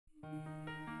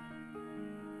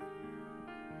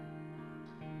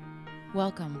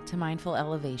Welcome to Mindful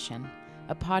Elevation,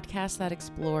 a podcast that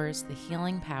explores the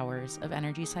healing powers of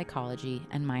energy psychology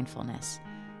and mindfulness.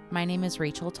 My name is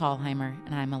Rachel Tallheimer,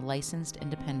 and I'm a licensed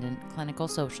independent clinical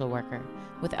social worker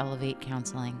with Alleviate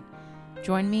Counseling.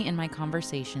 Join me in my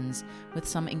conversations with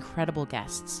some incredible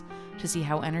guests to see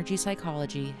how energy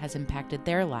psychology has impacted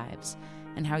their lives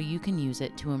and how you can use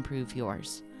it to improve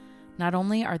yours. Not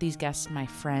only are these guests my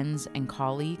friends and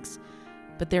colleagues,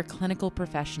 but they're clinical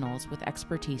professionals with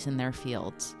expertise in their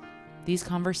fields. These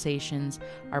conversations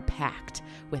are packed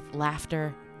with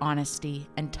laughter, honesty,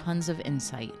 and tons of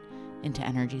insight into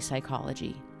energy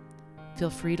psychology.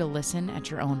 Feel free to listen at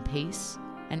your own pace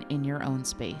and in your own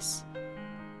space.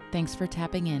 Thanks for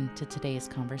tapping in to today's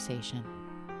conversation.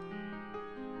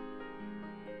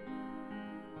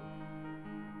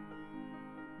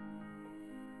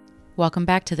 Welcome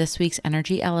back to this week's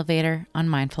Energy Elevator on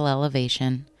Mindful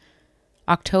Elevation.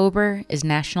 October is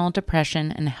National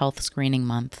Depression and Health Screening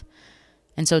Month,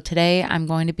 and so today I'm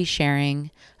going to be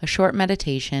sharing a short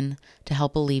meditation to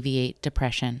help alleviate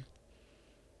depression.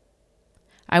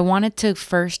 I wanted to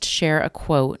first share a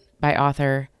quote by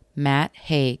author Matt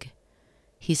Haig.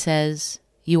 He says,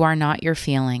 "You are not your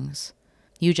feelings.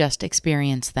 You just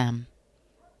experience them.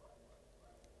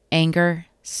 Anger,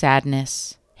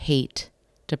 sadness, hate,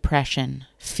 depression,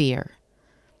 fear.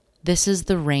 This is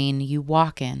the rain you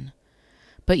walk in.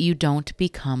 But you don't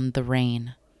become the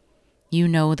rain. You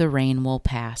know the rain will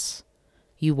pass.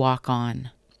 You walk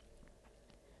on.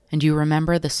 And you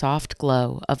remember the soft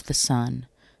glow of the sun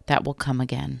that will come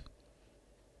again."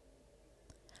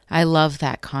 I love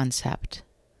that concept.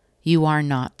 You are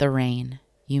not the rain.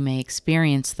 You may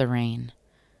experience the rain,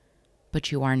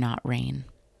 but you are not rain.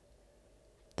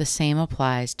 The same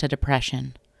applies to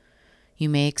depression. You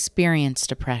may experience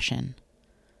depression,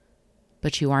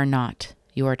 but you are not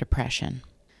your depression.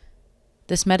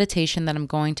 This meditation that I'm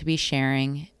going to be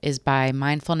sharing is by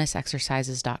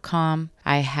mindfulnessexercises.com.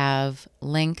 I have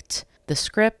linked the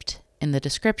script in the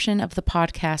description of the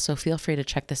podcast, so feel free to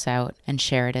check this out and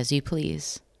share it as you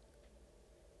please.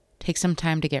 Take some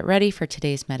time to get ready for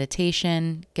today's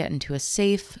meditation. Get into a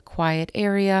safe, quiet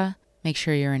area. Make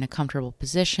sure you're in a comfortable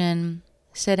position,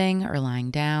 sitting or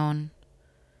lying down.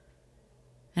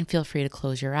 And feel free to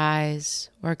close your eyes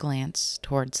or glance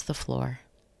towards the floor.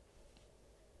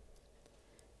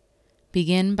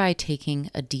 Begin by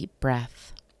taking a deep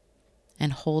breath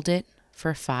and hold it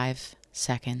for 5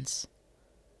 seconds.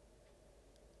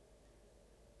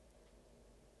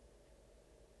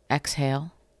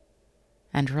 Exhale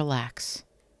and relax.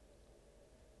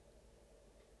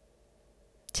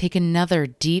 Take another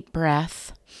deep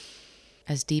breath,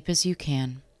 as deep as you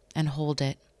can, and hold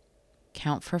it.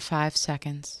 Count for 5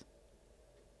 seconds.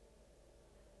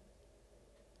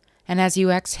 And as you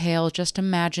exhale, just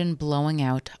imagine blowing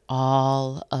out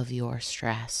all of your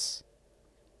stress.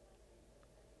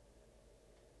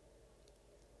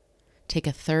 Take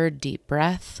a third deep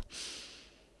breath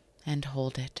and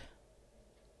hold it.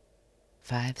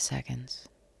 5 seconds.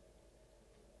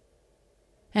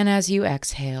 And as you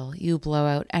exhale, you blow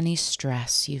out any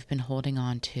stress you've been holding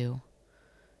on to,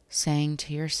 saying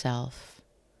to yourself,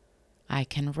 "I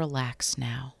can relax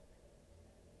now."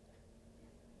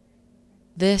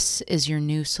 This is your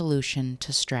new solution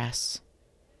to stress.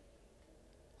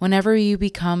 Whenever you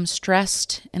become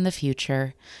stressed in the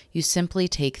future, you simply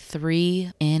take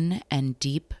 3 in and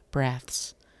deep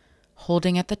breaths,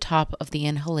 holding at the top of the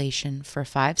inhalation for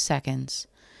 5 seconds,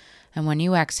 and when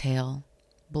you exhale,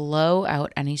 blow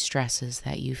out any stresses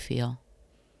that you feel.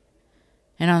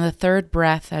 And on the third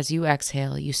breath, as you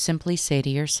exhale, you simply say to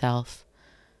yourself,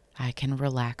 "I can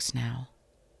relax now."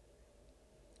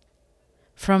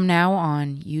 From now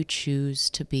on, you choose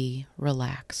to be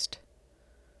relaxed.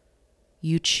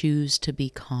 You choose to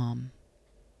be calm.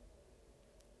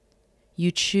 You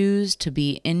choose to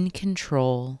be in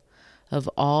control of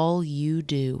all you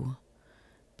do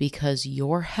because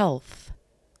your health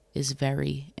is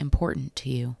very important to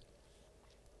you.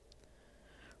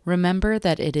 Remember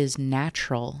that it is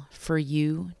natural for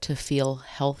you to feel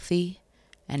healthy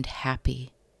and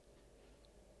happy.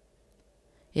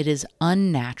 It is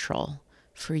unnatural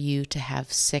for you to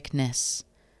have sickness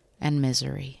and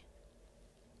misery.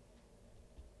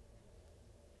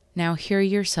 Now hear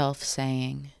yourself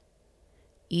saying,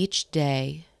 "Each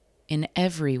day, in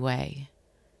every way,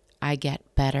 I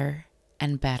get better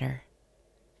and better.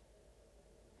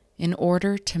 In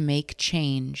order to make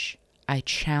change, I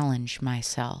challenge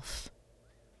myself."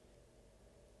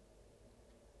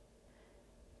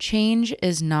 Change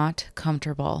is not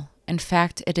comfortable. In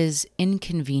fact, it is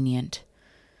inconvenient.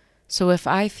 So if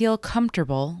I feel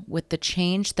comfortable with the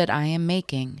change that I am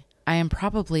making, I am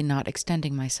probably not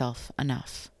extending myself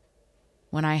enough.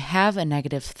 When I have a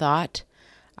negative thought,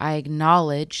 I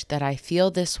acknowledge that I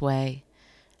feel this way,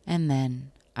 and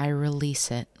then I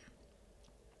release it.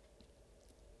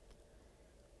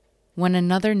 When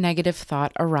another negative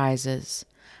thought arises,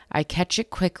 I catch it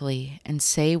quickly and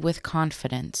say with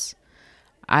confidence,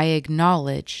 I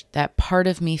acknowledge that part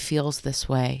of me feels this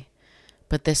way,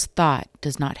 but this thought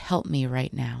does not help me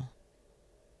right now.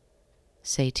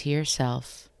 Say to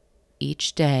yourself,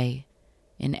 each day,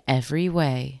 in every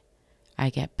way, I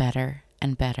get better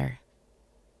and better.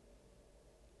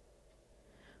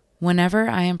 Whenever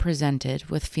I am presented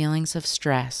with feelings of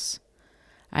stress,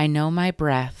 I know my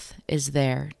breath is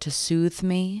there to soothe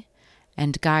me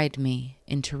and guide me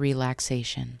into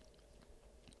relaxation.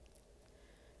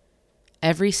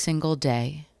 Every single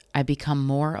day, I become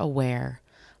more aware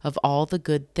of all the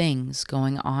good things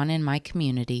going on in my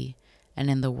community and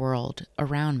in the world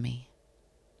around me.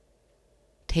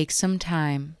 Take some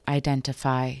time,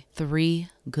 identify 3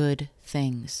 good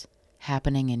things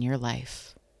happening in your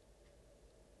life.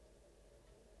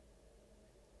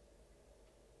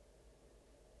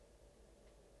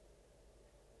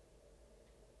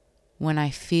 When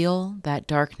I feel that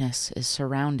darkness is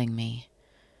surrounding me,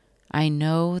 I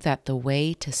know that the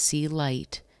way to see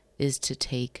light is to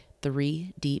take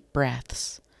 3 deep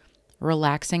breaths,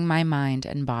 relaxing my mind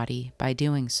and body by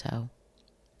doing so.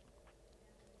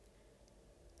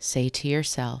 Say to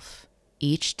yourself,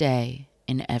 each day,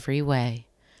 in every way,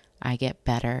 I get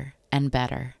better and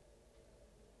better.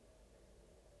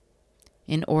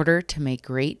 In order to make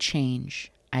great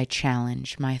change, I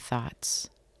challenge my thoughts.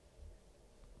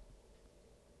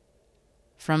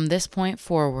 From this point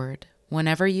forward,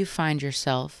 whenever you find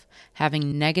yourself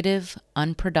having negative,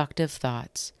 unproductive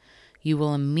thoughts, you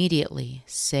will immediately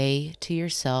say to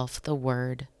yourself the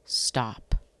word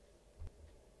stop.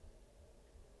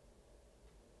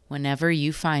 Whenever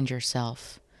you find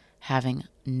yourself having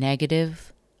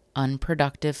negative,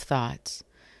 unproductive thoughts,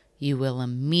 you will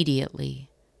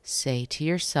immediately say to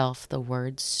yourself the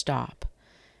word stop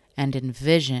and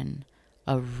envision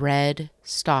a red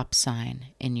stop sign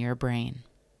in your brain.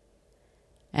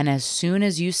 And as soon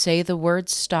as you say the word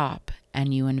stop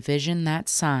and you envision that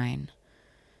sign,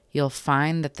 you'll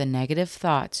find that the negative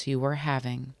thoughts you were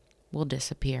having will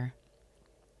disappear.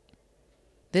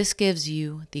 This gives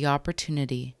you the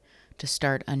opportunity to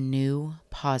start a new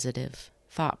positive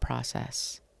thought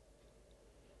process.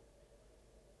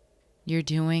 You're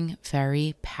doing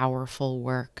very powerful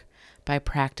work by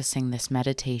practicing this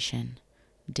meditation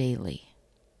daily.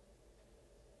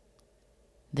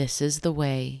 This is the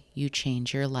way you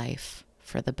change your life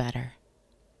for the better.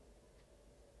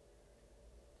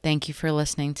 Thank you for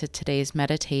listening to today's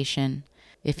meditation.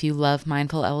 If you love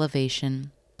Mindful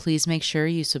Elevation, please make sure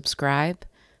you subscribe,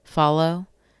 follow,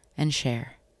 and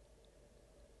share.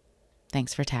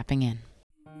 Thanks for tapping in.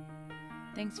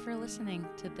 Thanks for listening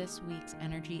to this week's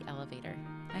Energy Elevator.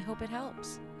 I hope it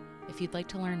helps. If you'd like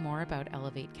to learn more about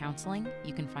Alleviate Counseling,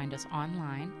 you can find us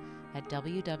online at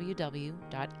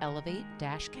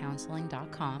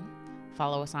www.elevate-counseling.com.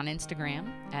 Follow us on Instagram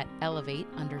at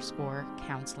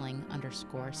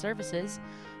elevate_counseling_services,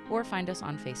 or find us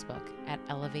on Facebook at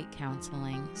Elevate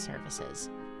Counseling Services.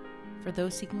 For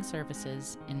those seeking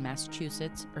services in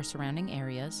Massachusetts or surrounding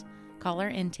areas, call our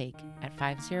intake at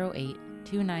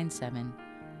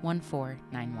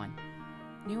 508-297-1491.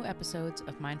 New episodes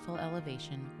of Mindful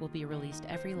Elevation will be released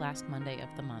every last Monday of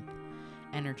the month.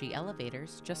 Energy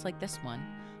elevators, just like this one,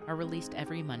 are released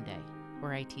every Monday,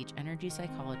 where I teach energy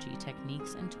psychology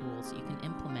techniques and tools you can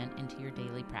implement into your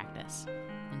daily practice.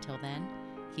 Until then,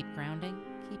 keep grounding,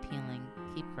 keep healing,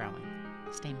 keep growing.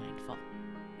 Stay mindful.